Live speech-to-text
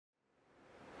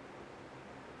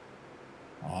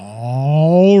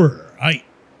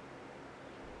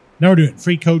Now we're doing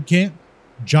freeCodeCamp,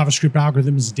 JavaScript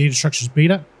algorithms, data structures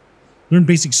beta. Learn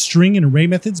basic string and array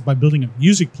methods by building a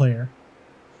music player.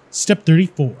 Step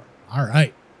 34. All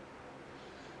right.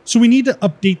 So we need to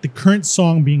update the current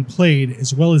song being played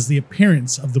as well as the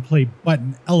appearance of the play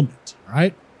button element. All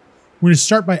right. We're going to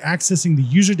start by accessing the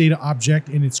user data object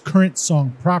and its current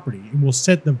song property, and we'll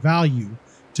set the value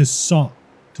to song,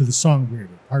 to the song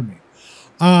variable, pardon me.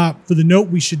 For the note,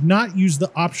 we should not use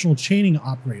the optional chaining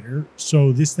operator.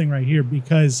 So this thing right here,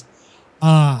 because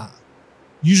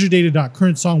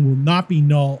userData.currentSong will not be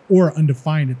null or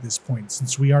undefined at this point,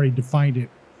 since we already defined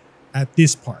it at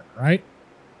this part, right?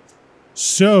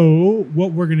 So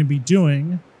what we're going to be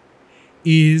doing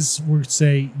is we're going to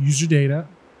say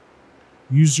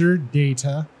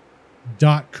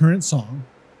userData.currentSong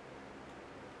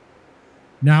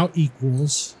now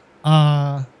equals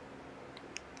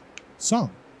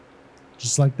song,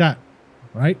 just like that,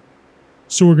 right?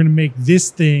 So we're going to make this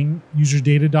thing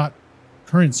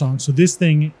userData.currentSong. So this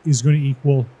thing is going to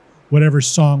equal whatever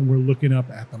song we're looking up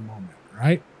at the moment,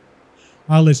 right?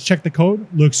 Let's check the code.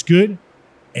 Looks good.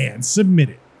 And submit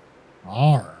it.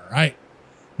 All right.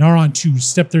 Now we're on to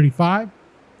step 35.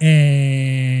 And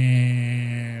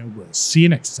we'll see you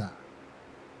next time.